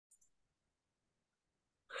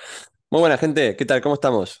Muy buena gente, ¿qué tal? ¿Cómo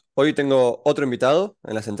estamos? Hoy tengo otro invitado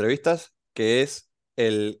en las entrevistas, que es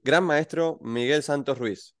el gran maestro Miguel Santos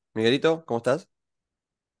Ruiz. Miguelito, ¿cómo estás?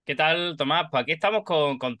 ¿Qué tal, Tomás? Pues aquí estamos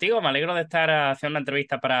contigo. Me alegro de estar haciendo una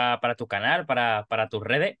entrevista para tu canal, para tus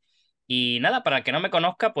redes. Y nada, para el que no me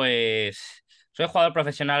conozca, pues soy jugador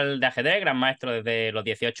profesional de ajedrez, gran maestro desde los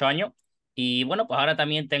 18 años. Y bueno, pues ahora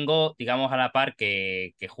también tengo, digamos, a la par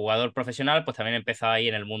que jugador profesional, pues también he empezado ahí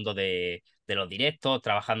en el mundo de los directos,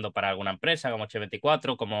 trabajando para alguna empresa como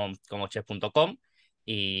Chess24, como chess.com.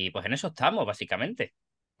 Y pues en eso estamos, básicamente.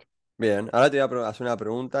 Bien, ahora te voy a hacer una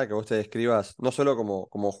pregunta que vos te describas no solo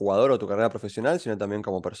como jugador o tu carrera profesional, sino también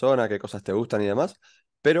como persona, qué cosas te gustan y demás.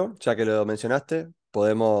 Pero, ya que lo mencionaste,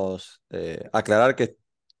 podemos aclarar que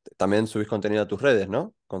también subís contenido a tus redes,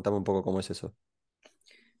 ¿no? Contame un poco cómo es eso.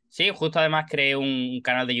 Sí, justo además creé un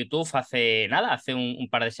canal de YouTube hace nada, hace un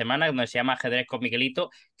par de semanas, donde se llama Ajedrez con Miguelito,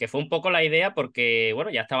 que fue un poco la idea porque,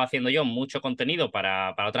 bueno, ya estaba haciendo yo mucho contenido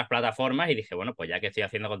para otras plataformas y dije, bueno, pues ya que estoy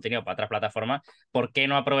haciendo contenido para otras plataformas, ¿por qué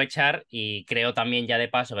no aprovechar? Y creo también ya de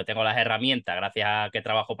paso que tengo las herramientas, gracias a que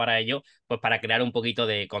trabajo para ello, pues para crear un poquito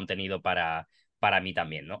de contenido para mí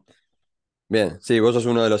también, ¿no? Bien, sí, vos sos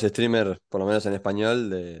uno de los streamers, por lo menos en español,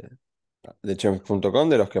 de Chef.com,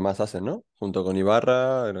 de los que más hacen, ¿no? Junto con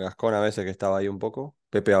Ibarra, el Gascón a veces que estaba ahí un poco,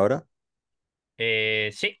 Pepe ahora,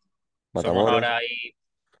 Sí, somos Matamoros. ahora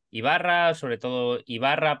Ibarra, sobre todo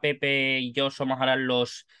Ibarra, Pepe y yo somos ahora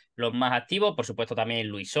los más activos. Por supuesto también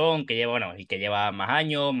Luisón, que lleva, bueno, y que lleva más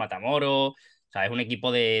años, Matamoros. O sea, es un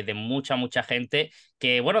equipo de mucha gente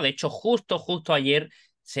que, bueno, de hecho, justo ayer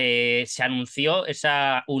se anunció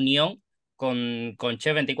esa unión con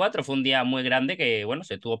Chef24. Fue un día muy grande que, bueno,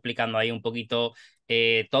 se estuvo explicando ahí un poquito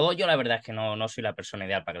todo. Yo la verdad es que no soy la persona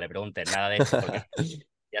ideal para que le pregunten nada de esto, porque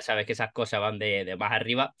ya sabes que esas cosas van de más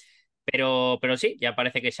arriba. Pero sí, ya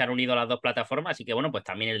parece que se han unido las dos plataformas, así que bueno, pues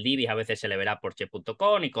también el Divis a veces se le verá por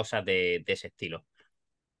che.com y cosas de ese estilo.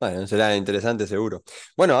 Bueno, será interesante seguro.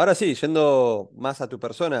 Bueno, ahora sí, yendo más a tu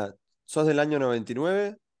persona, sos del año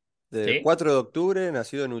 99, del Sí, 4 de octubre,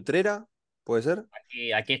 nacido en Utrera, ¿puede ser?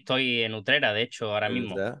 aquí estoy en Utrera, de hecho, ahora En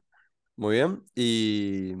mismo. Utrera. Muy bien.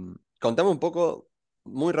 Y contame un poco,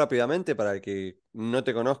 muy rápidamente, para el que no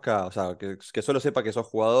te conozca, o sea, que solo sepa que sos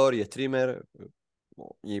jugador y streamer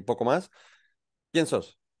y poco más. ¿Quién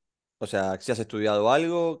sos? O sea, si has estudiado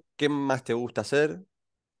algo, ¿qué más te gusta hacer?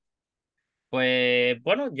 Pues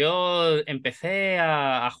bueno, yo empecé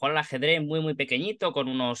a jugar al ajedrez muy pequeñito, con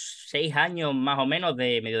unos 6 años más o menos,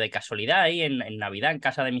 de medio de casualidad ahí en Navidad en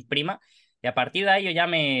casa de mis primas. Y a partir de ahí yo ya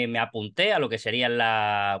me apunté a lo que serían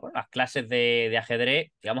bueno, las clases de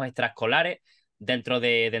ajedrez, digamos, extraescolares, dentro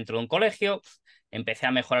de un colegio. Empecé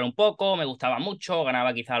a mejorar un poco, me gustaba mucho,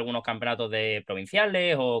 ganaba quizás algunos campeonatos de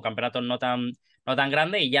provinciales o campeonatos no tan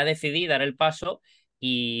grandes, y ya decidí dar el paso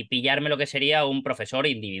y pillarme lo que sería un profesor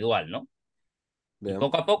individual, ¿no? Y Bien.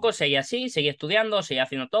 poco a poco seguí así, seguí estudiando, seguí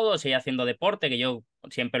haciendo todo, seguí haciendo deporte, que yo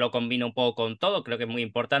siempre lo combino un poco con todo, creo que es muy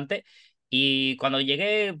importante. Y cuando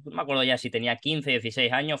llegué, no me acuerdo ya si tenía 15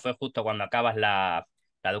 16 años, fue justo cuando acabas la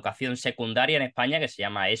educación secundaria en España, que se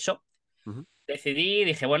llama eso. Ujú. Decidí,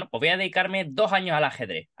 dije, bueno, pues voy a dedicarme 2 años al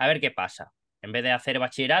ajedrez, a ver qué pasa. En vez de hacer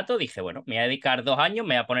bachillerato, dije, bueno, me voy a dedicar 2 años,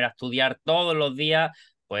 me voy a poner a estudiar todos los días,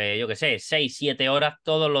 pues yo qué sé, 6 7 horas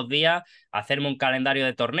todos los días, hacerme un calendario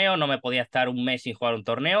de torneo, no me podía estar un mes sin jugar un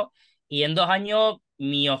torneo, y en 2 años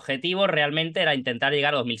mi objetivo realmente era intentar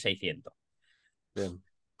llegar a 2600. Bien.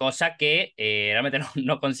 Cosa que realmente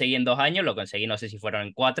no conseguí en 2 años, lo conseguí no sé si fueron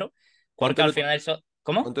en cuatro, porque ¿Cuánto al lo, final eso...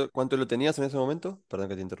 ¿Cómo? cuánto lo tenías en ese momento? Perdón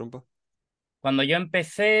que te interrumpa. Cuando yo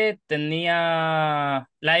empecé tenía...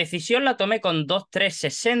 La decisión la tomé con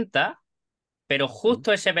 2.360, pero Mm.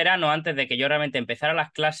 justo ese verano, antes de que yo realmente empezara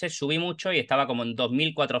las clases, subí mucho y estaba como en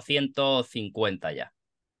 2.450 ya.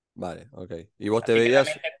 Vale, ok. ¿Y vos Así que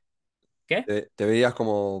realmente... ¿Qué? te veías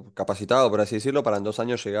como capacitado, por así decirlo, para en 2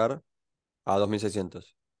 años llegar a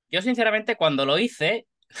 2600? Yo sinceramente cuando lo hice,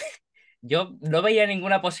 yo no veía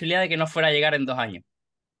ninguna posibilidad de que no fuera a llegar en 2 años.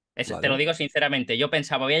 Te lo Vale. digo sinceramente, yo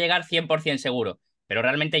pensaba, voy a llegar 100% seguro, pero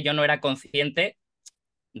realmente yo no era consciente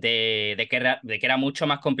de que era mucho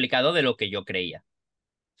más complicado de lo que yo creía. O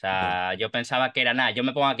Bien. sea, yo pensaba que era nada, yo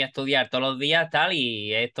me pongo aquí a estudiar todos los días tal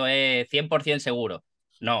y esto es 100% seguro.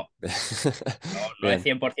 No, no es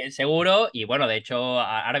Bien. 100% seguro y bueno, de hecho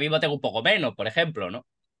ahora mismo tengo un poco menos, por ejemplo, ¿no?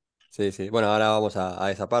 Sí, sí. Bueno, ahora vamos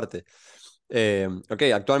a esa parte. Ok,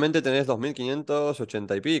 actualmente tenés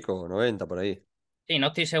 2580 y pico, 90 por ahí. Sí, no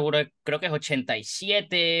estoy seguro, creo que es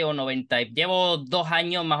 87 o 90. Llevo 2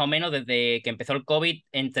 años más o menos desde que empezó el COVID,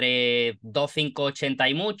 entre 2580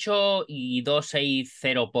 y mucho y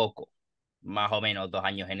 260 poco. Más o menos 2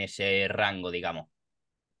 años en ese rango, digamos.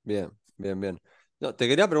 Bien, bien, bien. No, te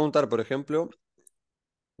quería preguntar, por ejemplo,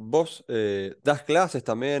 vos das clases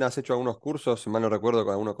también, has hecho algunos cursos, si mal no recuerdo,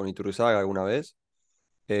 con alguno con Iturrizaga alguna vez.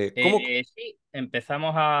 ¿Cómo? Sí,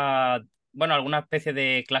 empezamos a, bueno, alguna especie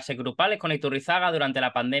de clases grupales con Iturrizaga durante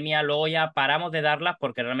la pandemia, luego ya paramos de darlas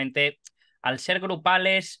porque realmente al ser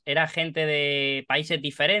grupales era gente de países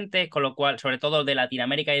diferentes, con lo cual, sobre todo de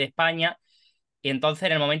Latinoamérica y de España, y entonces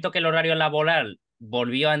en el momento que el horario laboral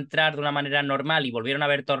volvió a entrar de una manera normal y volvieron a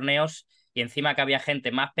haber torneos, y encima que había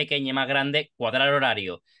gente más pequeña y más grande, cuadrar el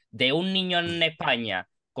horario de un niño en España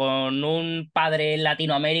con un padre en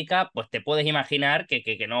Latinoamérica, pues te puedes imaginar que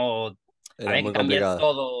no Era había que muy cambiar complicado.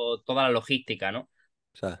 todo, toda la logística, ¿no?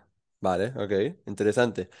 Ya, vale, ok,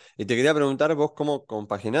 interesante. Y te quería preguntar vos cómo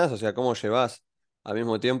compaginás, o sea, cómo llevas al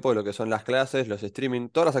mismo tiempo lo que son las clases, los streaming,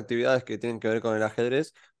 todas las actividades que tienen que ver con el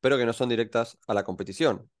ajedrez, pero que no son directas a la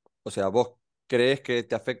competición. O sea, vos crees que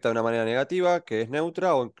te afecta de una manera negativa, que es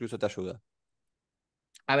neutra o incluso te ayuda.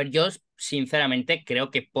 A ver, yo sinceramente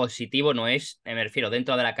creo que positivo no es, me refiero,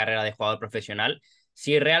 dentro de la carrera de jugador profesional.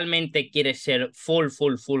 Si realmente quieres ser full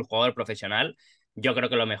jugador profesional, yo creo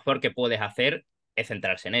que lo mejor que puedes hacer es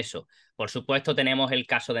centrarse en eso. Por supuesto, tenemos el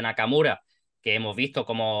caso de Nakamura, que hemos visto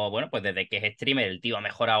como, bueno, pues desde que es streamer el tío ha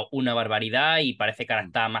mejorado una barbaridad y parece que ahora Mm.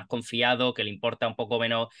 está más confiado, que le importa un poco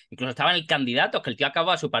menos. Incluso estaba en el candidato, que el tío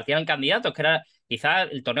acababa su partida en candidatos, que era quizás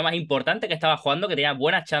el torneo más importante que estaba jugando, que tenía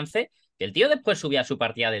buenas chances que el tío después subía su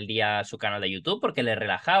partida del día a su canal de YouTube porque le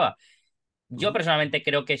relajaba. Yo Ujú. personalmente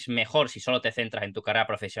creo que es mejor si solo te centras en tu carrera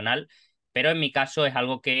profesional, pero en mi caso es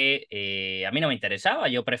algo que a mí no me interesaba.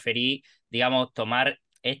 Yo preferí, digamos, tomar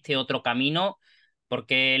este otro camino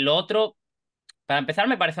porque lo otro, para empezar,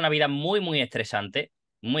 me parece una vida muy estresante.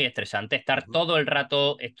 Muy estresante, estar Ujú. todo el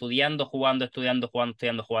rato estudiando, jugando, estudiando, jugando,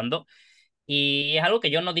 estudiando, jugando. Y es algo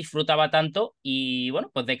que yo no disfrutaba tanto y bueno,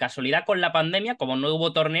 pues de casualidad con la pandemia, como no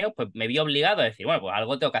hubo torneos, pues me vi obligado a decir, bueno, pues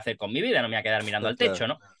algo tengo que hacer con mi vida, no me voy a quedar mirando al Claro. techo,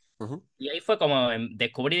 ¿no? Ujú. Y ahí fue como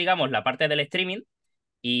descubrí, digamos, la parte del streaming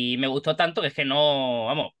y me gustó tanto que es que no,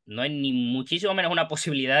 vamos, no es ni muchísimo menos una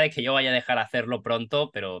posibilidad de que yo vaya a dejar de hacerlo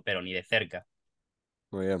pronto, pero ni de cerca.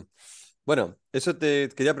 Muy bien. Bueno, eso te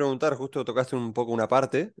quería preguntar, justo tocaste un poco una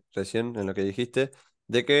parte recién en lo que dijiste,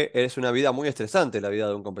 de que es una vida muy estresante la vida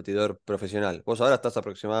de un competidor profesional. Vos ahora estás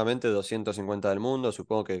aproximadamente 250 del mundo,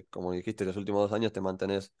 supongo que como dijiste los últimos 2 años te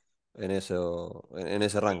mantenés en ese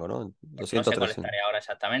Sí. rango, ¿no? No 200, sé cuál 300. estaré ahora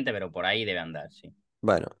exactamente, pero por ahí debe andar, sí.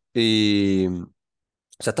 Bueno, y o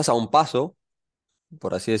sea, estás a un paso,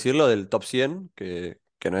 por así decirlo, del top 100, que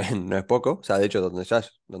no es, no es poco, o sea, de hecho donde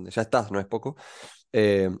ya estás no es poco.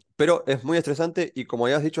 Pero es muy estresante y como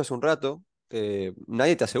habías dicho hace un rato,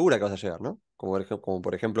 nadie te asegura que vas a llegar, ¿no? Como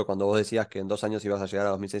por ejemplo cuando vos decías que en 2 años ibas a llegar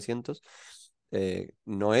a 2600,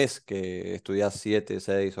 no es que estudiás 7,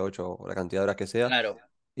 6 o 8 o la cantidad de horas que sea Claro.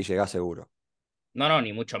 y llegás seguro. No, no,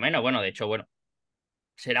 ni mucho menos. Bueno, de hecho, bueno,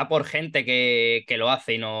 será por gente que lo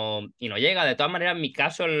hace y no llega. De todas maneras, en mi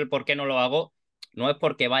caso, el por qué no lo hago no es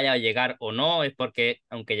porque vaya a llegar o no, es porque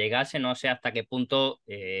aunque llegase, no sé hasta qué punto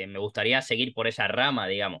me gustaría seguir por esa rama,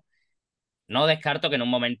 digamos. No descarto que en un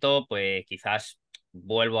momento, pues quizás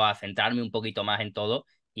vuelvo a centrarme un poquito más en todo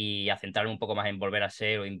y a centrarme un poco más en volver a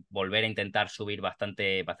ser o en volver a intentar subir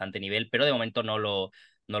bastante nivel, pero de momento no lo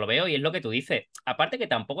veo y es lo que tú dices. Aparte que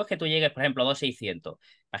tampoco es que tú llegues, por ejemplo, a 2600.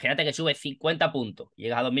 Imagínate que subes 50 puntos,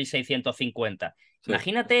 llegas a 2650. Sí.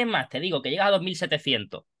 Imagínate más, te digo, que llegas a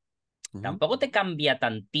 2700. Ujú. Tampoco te cambia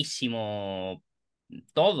tantísimo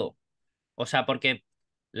todo. O sea, porque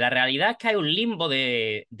la realidad es que hay un limbo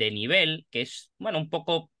de nivel que es, bueno, un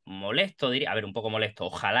poco molesto, diría. A ver, un poco molesto.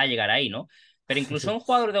 Ojalá llegara ahí, ¿no? Pero incluso un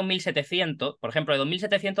jugador de 2700, por ejemplo, de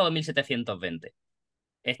 2700 a 2720,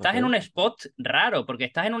 estás en Ok. un spot raro, porque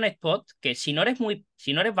estás en un spot que si no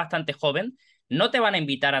eres bastante joven, no te van a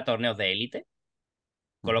invitar a torneos de élite,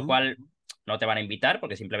 con lo Ujú. cual no te van a invitar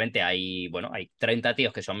porque simplemente hay, bueno, hay 30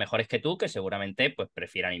 tíos que son mejores que tú que seguramente pues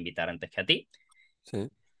prefieran invitar antes que a ti Sí.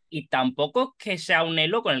 y tampoco es que sea un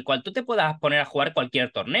elo con el cual tú te puedas poner a jugar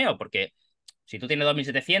cualquier torneo, porque si tú tienes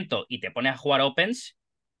 2700 y te pones a jugar Opens,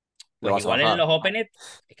 Lo pues vas a igual en bajar. los Opens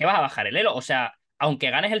es que vas a bajar el elo. O sea,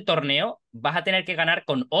 aunque ganes el torneo, vas a tener que ganar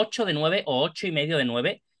con 8 de 9 o 8,5 de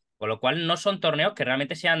 9, con lo cual no son torneos que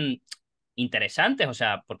realmente sean interesantes. O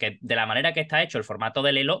sea, porque de la manera que está hecho el formato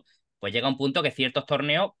del elo, pues llega un punto que ciertos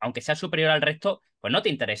torneos, aunque sea superior al resto, pues no te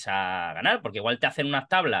interesa ganar, porque igual te hacen unas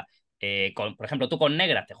tablas. Por ejemplo, tú con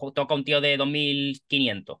negras toca un tío de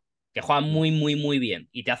 2500 que juega Ujú. muy bien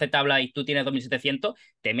y te hace tabla y tú tienes 2700,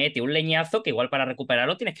 te mete un leñazo que igual para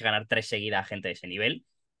recuperarlo tienes que ganar tres seguidas a gente de ese nivel,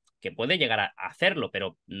 que puede llegar a hacerlo,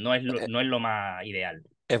 pero Eh, no es lo más ideal.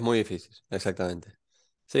 Es muy difícil, exactamente.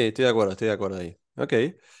 Sí, estoy de acuerdo ahí. Ok.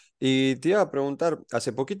 Y te iba a preguntar,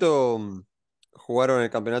 hace poquito jugaron el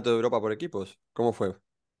Campeonato de Europa por equipos. ¿Cómo fue?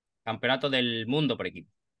 Campeonato del mundo por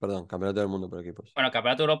equipo. Perdón, Campeonato del Mundo por equipos. Bueno, el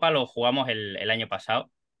Campeonato de Europa lo jugamos el año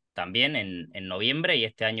pasado, también en noviembre, y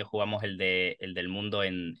este año jugamos el del mundo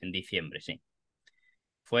en diciembre, sí.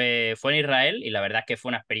 Fue en Israel y la verdad es que fue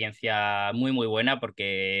una experiencia muy, muy buena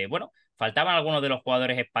porque, bueno, faltaban algunos de los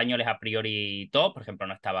jugadores españoles a priori top, por ejemplo,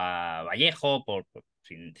 no estaba Vallejo,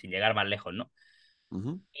 sin llegar más lejos, ¿no?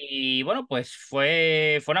 Ujú. Y bueno, pues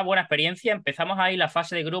fue una buena experiencia. Empezamos ahí la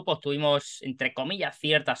fase de grupos, tuvimos, entre comillas,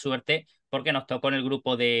 cierta suerte porque nos tocó en el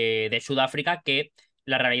grupo de Sudáfrica, que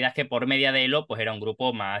la realidad es que por media de Elo, pues era un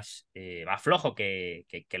grupo más flojo que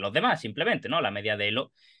los demás, simplemente, ¿no? La media de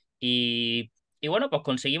Elo. Y, y bueno, pues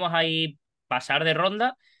conseguimos ahí pasar de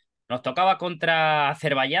ronda. Nos tocaba contra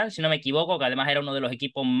Azerbaiyán, si no me equivoco, que además era uno de los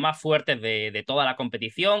equipos más fuertes de toda la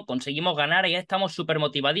competición. Conseguimos ganar y ya estamos súper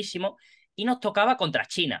motivadísimos y nos tocaba contra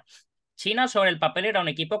China. China sobre el papel era un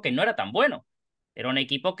equipo que no era tan bueno. Era un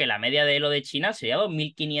equipo que la media de Elo de China sería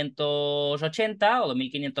 2580 o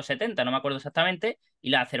 2570, no me acuerdo exactamente, y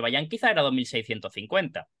la de Azerbaiyán quizá era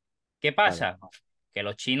 2650. ¿Qué Claro. pasa? Que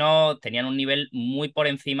los chinos tenían un nivel muy por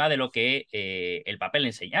encima de lo que el papel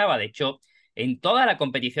enseñaba. De hecho, en toda la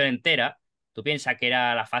competición entera, tú piensas que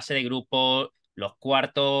era la fase de grupos, los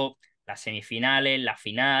cuartos, las semifinales, la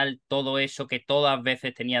final, todo eso que todas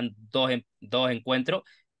veces tenían dos encuentros.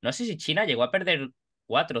 No sé si China llegó a perder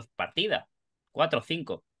cuatro partidas, cuatro o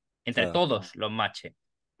cinco, entre Claro. todos los matches,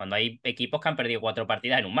 cuando hay equipos que han perdido cuatro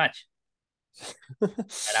partidas en un match.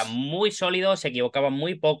 Era muy sólido, se equivocaban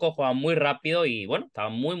muy poco, jugaban muy rápido y bueno,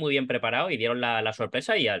 estaban muy muy bien preparados y dieron la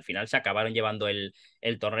sorpresa y al final se acabaron llevando el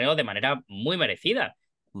torneo de manera muy merecida.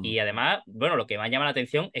 Mm. Y además, bueno, lo que más llama la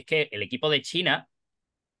atención es que el equipo de China,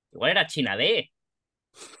 igual era China D,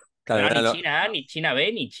 no Claro, era ni China A, ni China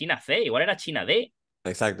B, ni China C, igual era China D.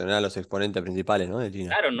 exacto, no eran los exponentes principales, ¿no? De China.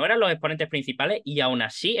 Claro, no eran los exponentes principales y aún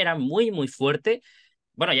así eran muy muy fuertes.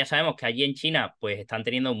 Bueno, ya sabemos que allí en China pues están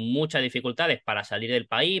teniendo muchas dificultades para salir del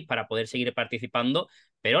país, para poder seguir participando,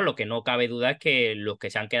 pero lo que no cabe duda es que los que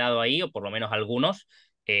se han quedado ahí, o por lo menos algunos,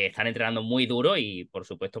 están entrenando muy duro y por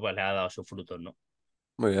supuesto pues les ha dado sus frutos, ¿no?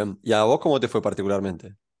 Muy bien. ¿Y a vos cómo te fue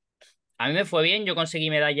particularmente? A mí me fue bien, yo conseguí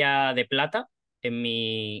medalla de plata en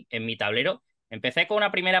mi tablero. Empecé con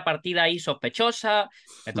una primera partida ahí sospechosa,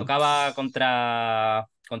 me tocaba contra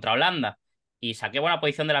Holanda y saqué buena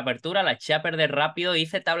posición de la apertura, la eché a perder rápido,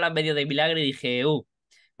 hice tablas medio de milagro y dije,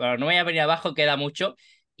 bueno, no me voy a venir abajo, queda mucho.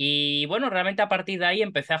 Y bueno, realmente a partir de ahí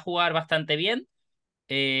empecé a jugar bastante bien.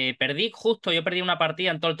 Yo perdí una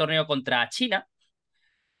partida en todo el torneo contra China,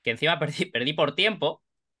 que encima perdí por tiempo,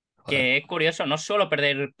 Joder. que es curioso, no suelo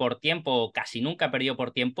perder por tiempo, casi nunca he perdido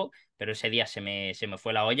por tiempo, pero ese día se me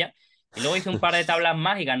fue la olla. Y luego hice un par de tablas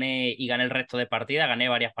más y gané el resto de partidas, gané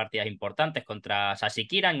varias partidas importantes contra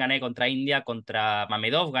Sasikiran, gané contra India, contra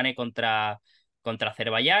Mamedov, gané contra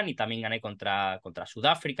Azerbaiyán y también gané contra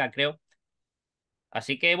Sudáfrica, creo.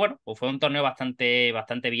 Así que bueno, pues fue un torneo bastante,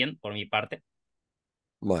 bastante bien por mi parte.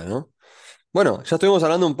 Bueno. Bueno, ya estuvimos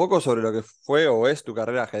hablando un poco sobre lo que fue o es tu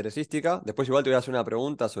carrera ajedrecística. Después igual te voy a hacer una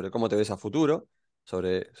pregunta sobre cómo te ves a futuro,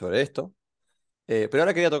 sobre esto. Pero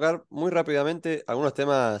ahora quería tocar muy rápidamente algunos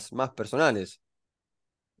temas más personales.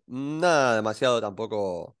 Nada demasiado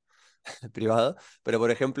tampoco privado, pero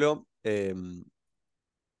por ejemplo,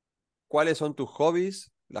 ¿cuáles son tus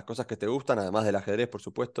hobbies? Las cosas que te gustan, además del ajedrez, por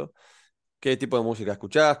supuesto. ¿Qué tipo de música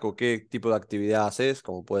escuchás? ¿O qué tipo de actividad haces?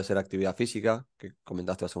 Como puede ser actividad física, que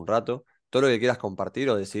comentaste hace un rato. Todo lo que quieras compartir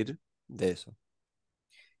o decir de eso.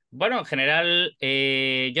 Bueno, en general,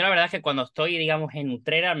 yo la verdad es que cuando estoy, digamos, en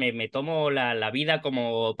Utrera, me tomo la vida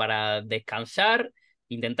como para descansar,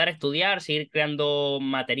 intentar estudiar, seguir creando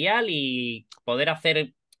material y poder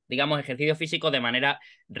hacer, digamos, ejercicio físico de manera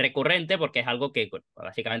recurrente, porque es algo que, bueno,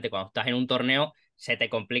 básicamente, cuando estás en un torneo se te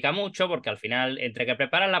complica mucho, porque al final, entre que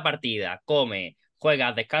preparas la partida, comes,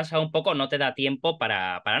 juegas, descansas un poco, no te da tiempo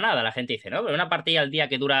para nada. La gente dice, no, pero una partida al día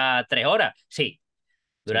que dura 3 horas. Sí,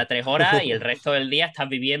 Sí. dura 3 horas y el resto del día estás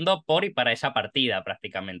viviendo por y para esa partida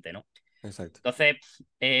prácticamente, ¿no? Exacto. Entonces,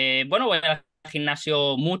 bueno, voy al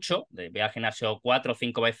gimnasio mucho, voy al gimnasio 4 o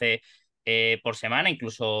 5 veces por semana,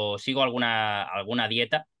 incluso sigo alguna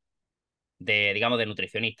dieta digamos, de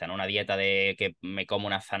nutricionista, ¿no? Una dieta de que me como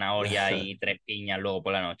una zanahoria y 3 piñas luego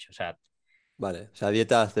por la noche, o sea, Vale, o sea,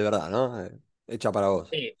 dietas de verdad, ¿no? Hecha para vos.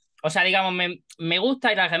 sí. O sea, digamos, me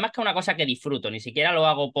gusta y además que es una cosa que disfruto, ni siquiera lo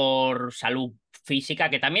hago por salud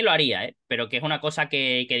física, que también lo haría, ¿eh? Pero que es una cosa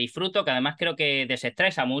que disfruto, que además creo que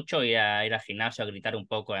desestresa mucho ir al gimnasio, a gritar un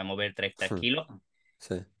poco, a mover 3 kilos.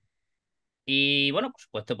 Sí. Y bueno, por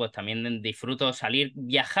supuesto, pues también disfruto salir.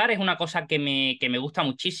 Viajar es una cosa que me gusta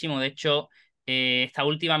muchísimo. De hecho, esta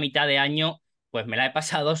última mitad de año, pues me la he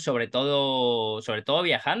pasado sobre todo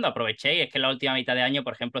viajando. Aproveché, y es que la última mitad de año,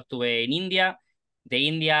 por ejemplo, estuve en India. De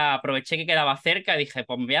India aproveché que quedaba cerca y dije,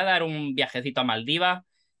 pues me voy a dar un viajecito a Maldivas.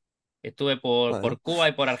 Estuve Bueno, por Cuba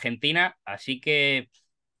y por Argentina. Así que,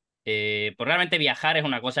 pues realmente viajar es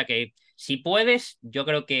una cosa que, si puedes, yo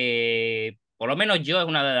creo que, por lo menos yo, es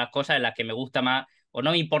una de las cosas en las que me gusta más o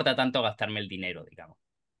no me importa tanto gastarme el dinero, digamos.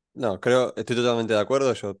 no, creo, estoy totalmente de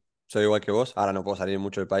acuerdo. Yo soy igual que vos. Ahora no puedo salir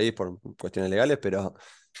mucho del país por cuestiones legales, pero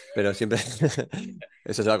siempre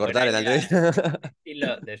eso se va a cortar Buena en la idea, ¿eh?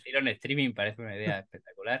 entrevista. Decirlo en streaming parece una idea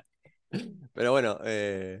espectacular. Pero bueno,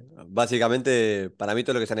 básicamente para mí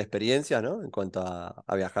todo lo que sean experiencias, ¿no? En cuanto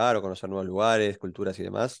a viajar o conocer nuevos lugares, culturas y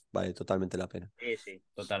demás, vale totalmente la pena. Sí, sí,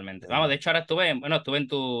 totalmente. Vamos, Eh, de hecho ahora estuve, bueno, estuve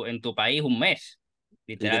en tu país un mes.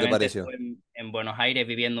 ¿Y qué te Literalmente pareció? estuve en Buenos Aires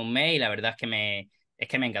viviendo un mes y la verdad es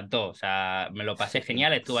que me encantó. O sea, me lo pasé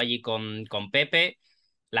genial. Estuve allí con Pepe.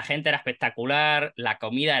 La gente era espectacular, la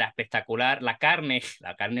comida era espectacular, la carne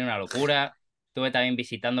era una locura. Estuve también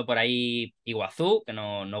visitando por ahí Iguazú, que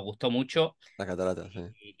nos gustó mucho. Las cataratas, sí.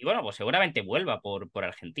 Y bueno, pues seguramente vuelva por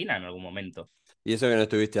Argentina en algún momento. Y eso que no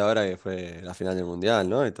estuviste ahora, que fue la final del mundial,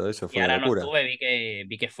 ¿no? Y todo eso Y fue una ahora no locura. estuve,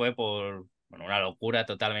 vi que fue por, bueno, una locura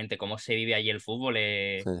totalmente cómo se vive allí el fútbol.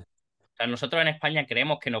 Sí. O sea, nosotros en España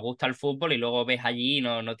creemos que nos gusta el fútbol y luego ves allí y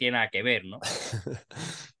no tiene nada que ver, ¿no?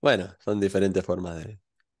 Bueno, son diferentes formas de,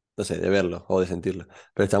 no sé, de verlo o de sentirlo.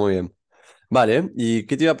 Pero está muy bien. Vale, ¿y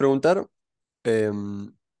qué te iba a preguntar?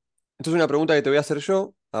 Esto es una pregunta que te voy a hacer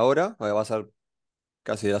yo ahora. Va a ser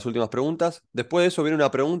casi de las últimas preguntas. Después de eso viene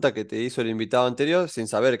una pregunta que te hizo el invitado anterior sin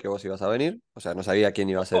saber que vos ibas a venir. O sea, no sabía quién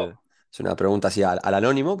iba a Ojo, hacer. Es una pregunta así al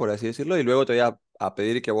anónimo, por así decirlo. Y luego te voy a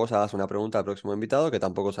pedir que vos hagas una pregunta al próximo invitado que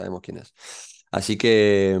tampoco sabemos quién es. Así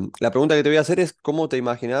que la pregunta que te voy a hacer es, ¿cómo te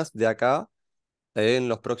imaginas de acá en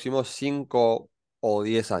los próximos 5 o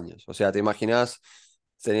 10 años? O sea, ¿te imaginas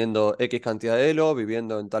teniendo X cantidad de elo,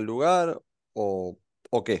 viviendo en tal lugar o,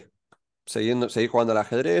 o qué? ¿Seguir jugando al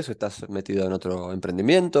ajedrez o estás metido en otro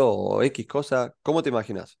emprendimiento o X cosa? ¿Cómo te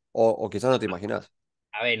imaginas? O quizás no te imaginas.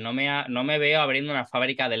 a ver, no me veo abriendo una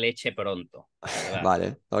fábrica de leche pronto, la verdad.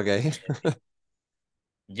 Vale, ok.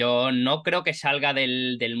 Yo no creo que salga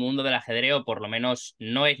del mundo del ajedrez, o por lo menos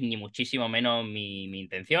no es ni muchísimo menos mi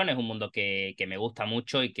intención. Es un mundo que me gusta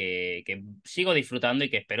mucho y que sigo disfrutando y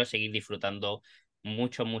que espero seguir disfrutando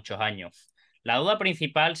muchos, muchos años. La duda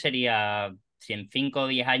principal sería si en 5 o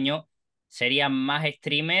 10 años sería más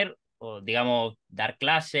streamer o, digamos, dar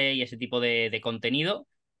clases y ese tipo de contenido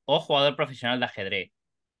o jugador profesional de ajedrez.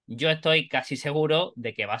 Yo estoy casi seguro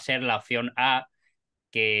de que va a ser la opción A,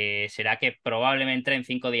 que será que probablemente en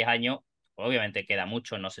 5 o 10 años, obviamente queda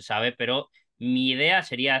mucho, no se sabe, pero mi idea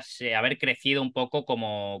sería haber crecido un poco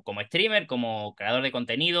como streamer, como creador de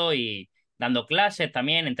contenido y dando clases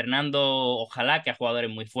también, entrenando, ojalá que a jugadores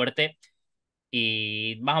muy fuertes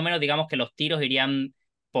y más o menos digamos que los tiros irían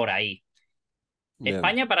por ahí. Bien,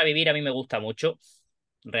 España para vivir a mí me gusta mucho,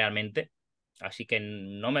 realmente. Así que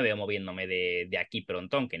no me veo moviéndome de aquí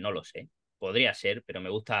pronto, aunque no lo sé. Podría ser, pero me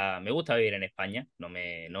gusta vivir en España. No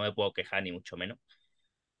me puedo quejar ni mucho menos.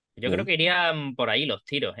 Yo creo bien. que irían por ahí los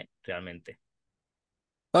tiros, realmente.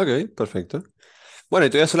 Ok, perfecto. Bueno, y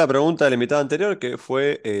te voy a hacer la pregunta del invitado anterior, que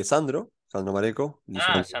fue Sandro Mareco.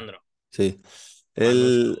 Ah, Sandro. Sí, Mando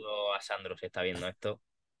un él saludo a Sandro si está viendo esto.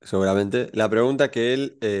 seguramente. La pregunta que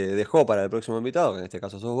él dejó para el próximo invitado, que en este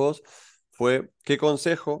caso sos vos, fue, ¿qué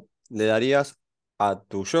consejo le darías a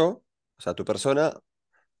tu yo, o sea, a tu persona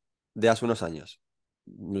de hace unos años?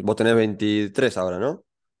 Vos tenés 23 ahora, ¿no?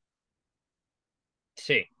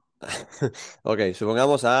 Sí. Ok,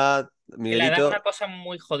 supongamos a Que la edad es una Miguelito. cosa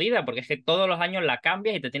muy jodida porque es que todos los años la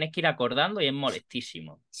cambias y te tienes que ir acordando y es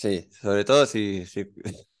molestísimo. Sí, sobre todo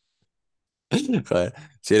joder,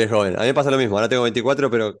 si eres joven. A mí me pasa lo mismo, ahora tengo 24,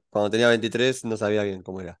 pero cuando tenía 23 no sabía bien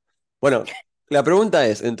cómo era. Bueno, la pregunta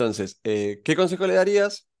es, entonces, ¿qué consejo le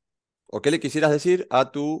darías o qué le quisieras decir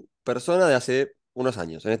a tu persona de hace unos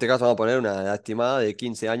años? En este caso vamos a poner una edad estimada de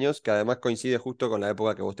 15 años, que además coincide justo con la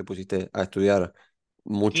época que vos te pusiste a estudiar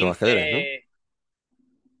mucho 15, ajedrez, ¿no?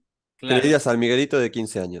 ¿Qué le claro. dirías al Miguelito de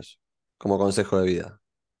 15 años como consejo de vida?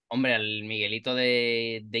 Hombre, al Miguelito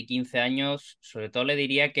de 15 años, sobre todo le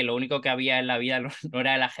diría que lo único que había en la vida no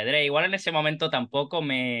era el ajedrez. Igual en ese momento tampoco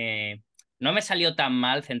no me salió tan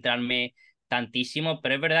mal centrarme tantísimo,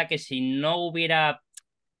 pero es verdad que si no hubiera,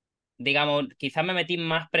 digamos, quizás me metí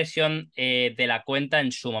más presión de la cuenta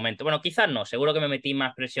en su momento. Bueno, quizás no, seguro que me metí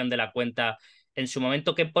más presión de la cuenta en su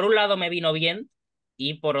momento, que por un lado me vino bien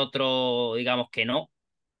y por otro, digamos que no.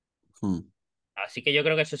 Hmm. Así que yo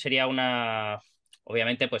creo que eso sería una...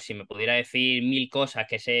 Obviamente, pues si me pudiera decir 1000 cosas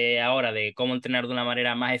que sé ahora de cómo entrenar de una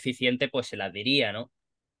manera más eficiente, pues se las diría, ¿no?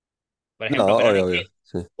 Por No, ejemplo, pero obvio, es que obvio.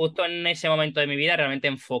 Sí. justo en ese momento de mi vida realmente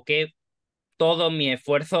enfoqué todo mi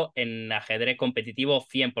esfuerzo en ajedrez competitivo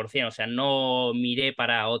 100%, o sea, no miré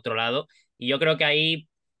para otro lado. Y yo creo que ahí,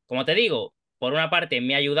 como te digo, por una parte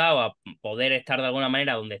me ha ayudado a poder estar de alguna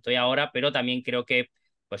manera donde estoy ahora, pero también creo que,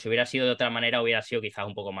 pues si hubiera sido de otra manera, hubiera sido quizás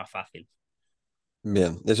un poco más fácil.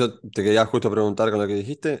 Bien, eso te quería justo preguntar con lo que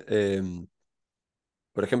dijiste.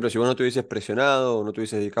 Por ejemplo, si vos no te hubieses presionado o no te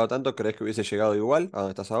hubieses dedicado tanto, ¿crees que hubiese llegado igual a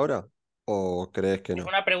donde estás ahora? ¿O crees que Es no?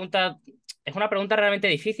 una pregunta, es una pregunta realmente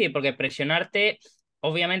difícil porque presionarte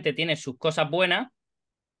obviamente tiene sus cosas buenas,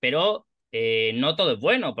 pero no todo es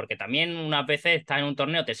bueno, porque también unas veces estás en un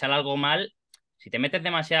torneo, te sale algo mal, si te metes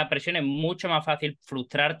demasiada presión es mucho más fácil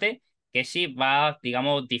frustrarte que si vas,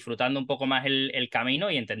 digamos, disfrutando un poco más el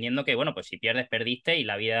camino y entendiendo que, bueno, pues si pierdes, perdiste y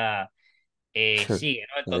la vida sigue,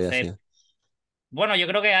 ¿no? La vida Entonces, así. bueno, yo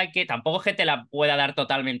creo que hay que, tampoco es que te la pueda dar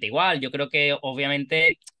totalmente igual. Yo creo que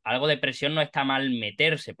obviamente algo de presión no está mal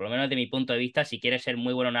meterse, por lo menos desde mi punto de vista, si quieres ser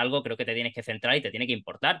muy bueno en algo, creo que te tienes que centrar y te tiene que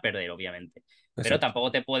importar perder, obviamente. Pero Exacto.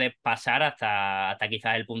 tampoco te puedes pasar hasta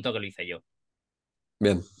quizás el punto que lo hice yo.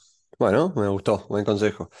 Bien. Bueno, me gustó, buen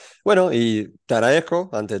consejo. Bueno, y te agradezco,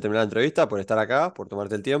 antes de terminar la entrevista, por estar acá, por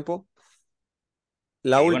tomarte el tiempo.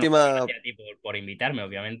 La Bueno, muchas última, gracias a ti por invitarme,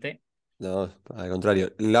 obviamente. no, al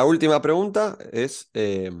contrario, la última pregunta es,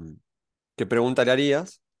 ¿qué pregunta le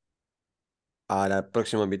harías a la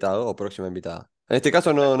próxima invitado o próxima invitada? En este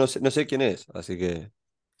caso no sé quién es, así que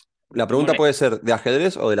la pregunta Bueno, puede ser de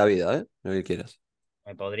ajedrez o de la vida, ¿eh? Lo que quieras.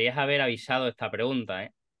 me podrías haber avisado esta pregunta,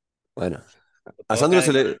 ¿eh? Bueno, a Supongo que Sandro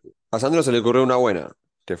se le, a Sandro se le ocurrió una buena,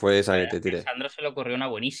 que fue esa bueno, que te es que a tiré. Sandro se le ocurrió una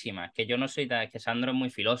buenísima. Es que yo no soy tan... Es que Sandro es muy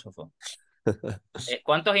filósofo.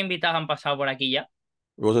 ¿Cuántos invitados han pasado por aquí ya?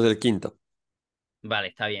 Vos sos el quinto. Vale,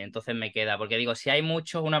 está bien, entonces me queda, porque digo, si hay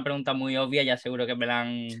muchos, una pregunta muy obvia, ya seguro que me la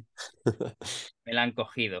han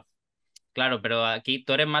cogido. Claro, pero aquí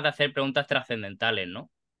tú eres más de hacer preguntas trascendentales,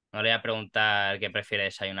 ¿no? No le voy a preguntar qué prefiere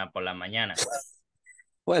desayunar por las mañanas.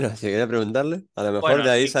 Bueno, si quería preguntarle, a lo mejor Bueno, de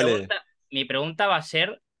ahí mi sale. pregunta, mi pregunta va a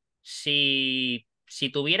ser si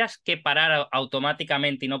tuvieras que parar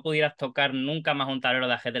automáticamente y no pudieras tocar nunca más un tablero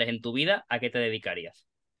de ajedrez en tu vida, ¿a qué te dedicarías?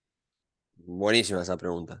 Buenísima esa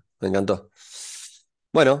pregunta, me encantó.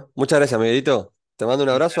 Bueno, muchas gracias, Miguelito. Te mando un Muchas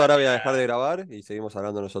abrazo, ahora voy a dejar de gracias. grabar y seguimos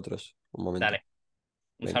hablando nosotros un momento. Dale,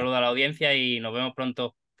 un Venga, saludo a la audiencia y nos vemos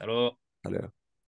pronto. Hasta luego. hasta luego.